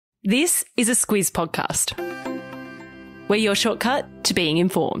This is a Squiz podcast. We're your shortcut to being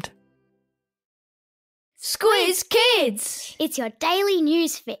informed. Squiz Kids! It's your daily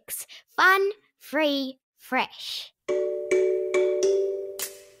news fix. Fun, free, fresh.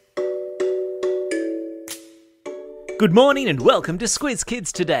 Good morning and welcome to Squiz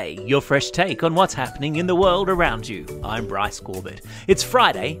Kids Today, your fresh take on what's happening in the world around you. I'm Bryce Corbett. It's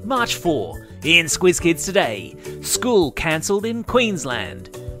Friday, March 4. In Squiz Kids Today, school cancelled in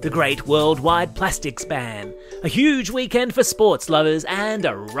Queensland, the great worldwide plastics ban, a huge weekend for sports lovers, and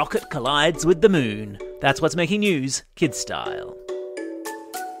a rocket collides with the moon. That's what's making news, kids style.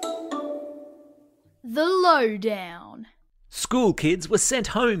 The lowdown. School kids were sent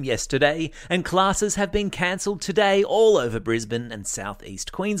home yesterday, and classes have been cancelled today all over Brisbane and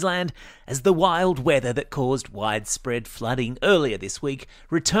southeast Queensland as the wild weather that caused widespread flooding earlier this week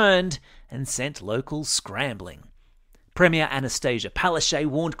returned and sent locals scrambling. Premier Anastasia Palaszczuk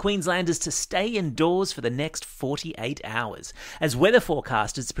warned Queenslanders to stay indoors for the next 48 hours, as weather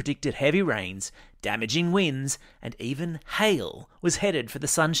forecasters predicted heavy rains, damaging winds, and even hail was headed for the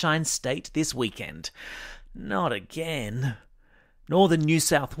Sunshine State this weekend. Not again. Northern New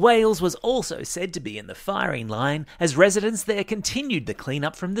South Wales was also said to be in the firing line as residents there continued the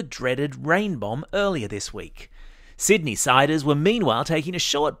clean-up from the dreaded rain bomb earlier this week. Sydney-siders were meanwhile taking a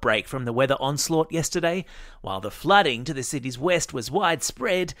short break from the weather onslaught yesterday. While the flooding to the city's west was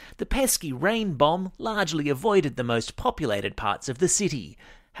widespread, the pesky rain bomb largely avoided the most populated parts of the city.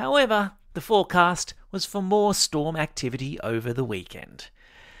 However, the forecast was for more storm activity over the weekend.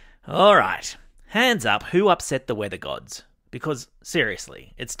 All right, hands up who upset the weather gods. Because,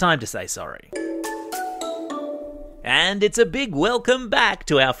 seriously, it's time to say sorry. And it's a big welcome back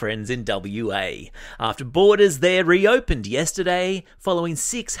to our friends in WA. After borders there reopened yesterday, following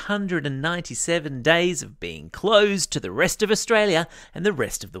 697 days of being closed to the rest of Australia and the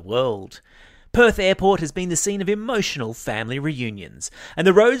rest of the world. Perth Airport has been the scene of emotional family reunions, and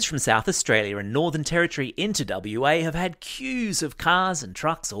the roads from South Australia and Northern Territory into WA have had queues of cars and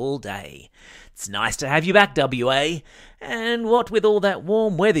trucks all day. It's nice to have you back, WA, and what with all that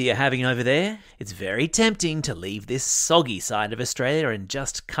warm weather you're having over there, it's very tempting to leave this soggy side of Australia and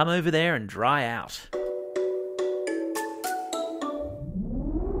just come over there and dry out.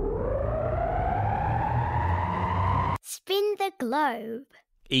 Spin the globe.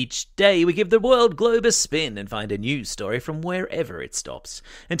 Each day we give the world globe a spin and find a news story from wherever it stops.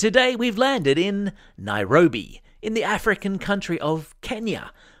 And today we've landed in Nairobi, in the African country of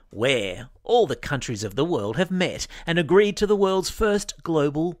Kenya, where all the countries of the world have met and agreed to the world's first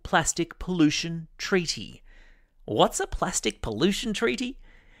global plastic pollution treaty. What's a plastic pollution treaty?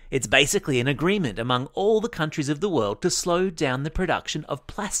 It's basically an agreement among all the countries of the world to slow down the production of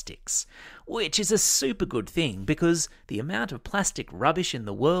plastics, which is a super good thing because the amount of plastic rubbish in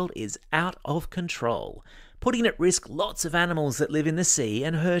the world is out of control, putting at risk lots of animals that live in the sea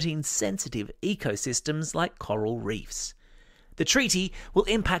and hurting sensitive ecosystems like coral reefs. The treaty will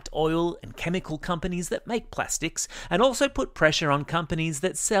impact oil and chemical companies that make plastics and also put pressure on companies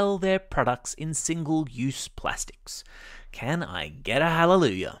that sell their products in single-use plastics. Can I get a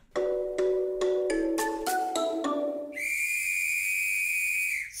hallelujah?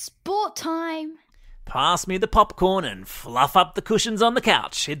 Sport time. Pass me the popcorn and fluff up the cushions on the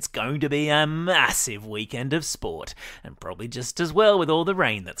couch. It's going to be a massive weekend of sport, and probably just as well with all the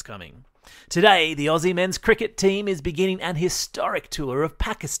rain that's coming. Today, the Aussie men's cricket team is beginning an historic tour of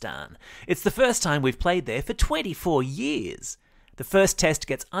Pakistan. It's the first time we've played there for 24 years. The first test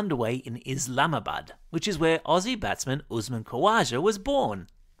gets underway in Islamabad, which is where Aussie batsman Usman Khawaja was born.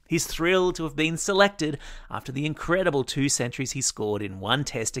 He's thrilled to have been selected after the incredible 2 centuries he scored in one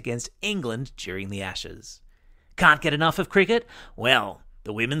test against England during the Ashes. Can't get enough of cricket? Well,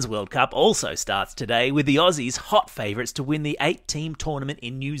 the Women's World Cup also starts today with the Aussies hot favourites to win the 8-team tournament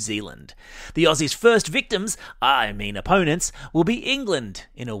in New Zealand. The Aussies' first opponents, will be England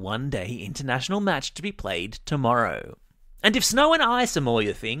in a one-day international match to be played tomorrow. And if snow and ice are more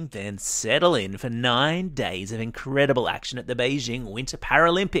your thing, then settle in for 9 days of incredible action at the Beijing Winter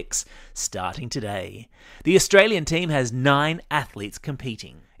Paralympics, starting today. The Australian team has 9 athletes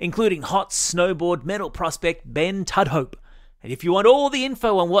competing, including hot snowboard medal prospect Ben Tudhope. And if you want all the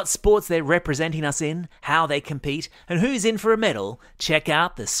info on what sports they're representing us in, how they compete, and who's in for a medal, check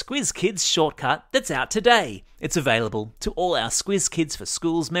out the Squiz Kids shortcut that's out today. It's available to all our Squiz Kids for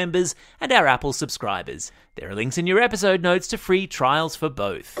Schools members and our Apple subscribers. There are links in your episode notes to free trials for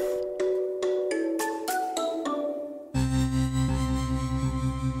both.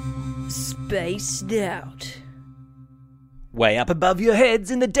 Spaced out. Way up above your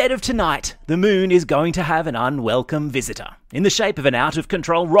heads in the dead of tonight, the moon is going to have an unwelcome visitor in the shape of an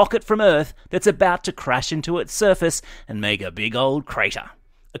out-of-control rocket from Earth that's about to crash into its surface and make a big old crater.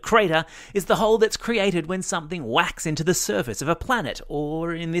 A crater is the hole that's created when something whacks into the surface of a planet,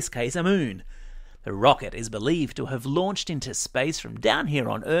 or in this case a moon. The rocket is believed to have launched into space from down here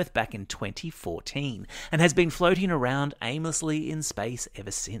on Earth back in 2014 and has been floating around aimlessly in space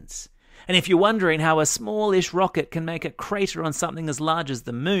ever since. And if you're wondering how a smallish rocket can make a crater on something as large as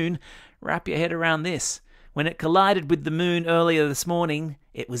the moon, wrap your head around this. When it collided with the moon earlier this morning,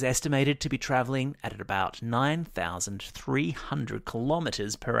 it was estimated to be travelling at about 9,300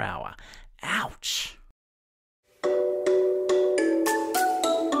 kilometres per hour. Ouch!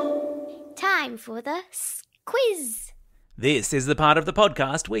 Time for the Squiz. This is the part of the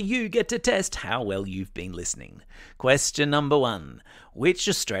podcast where you get to test how well you've been listening. Question number 1. Which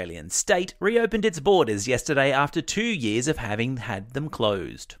Australian state reopened its borders yesterday after 2 years of having had them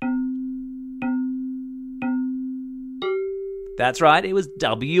closed? That's right, it was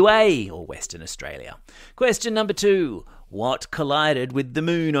WA, or Western Australia. Question number 2. What collided with the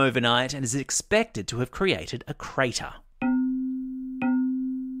moon overnight and is expected to have created a crater?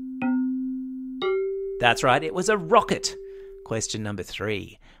 That's right, it was a rocket. Question number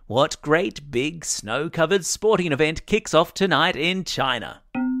 3. What great big snow-covered sporting event kicks off tonight in China?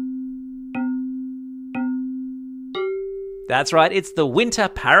 That's right, it's the Winter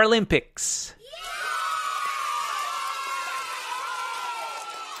Paralympics.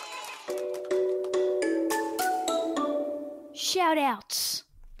 Shout-outs.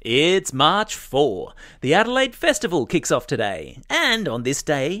 It's March 4. The Adelaide Festival kicks off today. And on this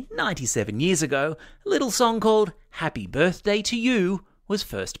day, 97 years ago, a little song called Happy Birthday to You was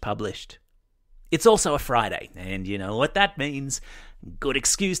first published. It's also a Friday, and you know what that means. Good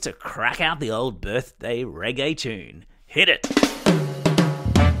excuse to crack out the old birthday reggae tune. Hit it!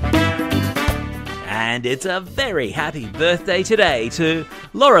 And it's a very happy birthday today to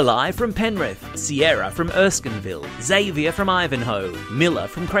Lorelei from Penrith, Sierra from Erskineville, Xavier from Ivanhoe, Miller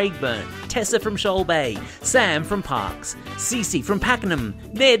from Craigburn, Tessa from Shoal Bay, Sam from Parkes, Cece from Pakenham,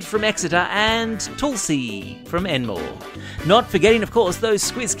 Ned from Exeter, and Tulsi from Enmore. Not forgetting, of course, those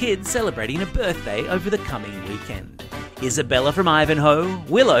Squiz Kids celebrating a birthday over the coming weekend. Isabella from Ivanhoe,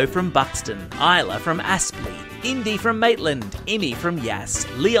 Willow from Buxton, Isla from Aspley, Indy from Maitland, Immy from Yass,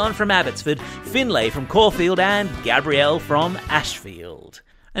 Leon from Abbotsford, Finlay from Caulfield, and Gabrielle from Ashfield.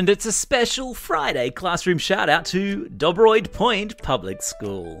 And it's a special Friday classroom shout-out to Dobroyd Point Public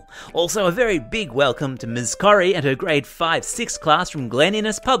School. Also a very big welcome to Ms. Corrie and her grade 5-6 class from Glen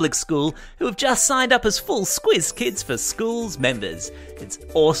Innes Public School, who have just signed up as full Squiz Kids for Schools members. It's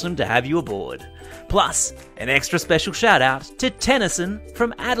awesome to have you aboard. Plus, an extra special shout-out to Tennyson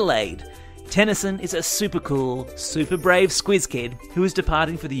from Adelaide. Tennyson is a super cool, super brave Squiz Kid who is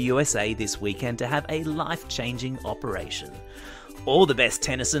departing for the USA this weekend to have a life-changing operation. All the best,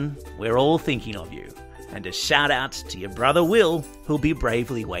 Tennyson. We're all thinking of you. And a shout-out to your brother Will, who'll be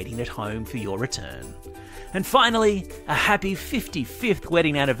bravely waiting at home for your return. And finally, a happy 55th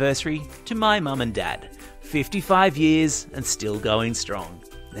wedding anniversary to my mum and dad. 55 years and still going strong.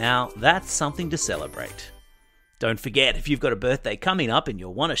 Now, that's something to celebrate. Don't forget, if you've got a birthday coming up and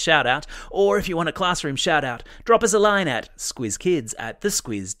you'll want a shout-out, or if you want a classroom shout-out, drop us a line at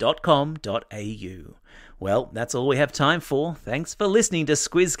squizkids@thesquiz.com.au. Well, that's all we have time for. Thanks for listening to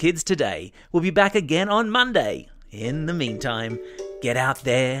Squiz Kids today. We'll be back again on Monday. In the meantime, get out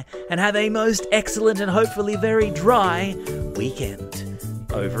there and have a most excellent and hopefully very dry weekend.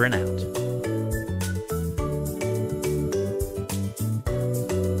 Over and out.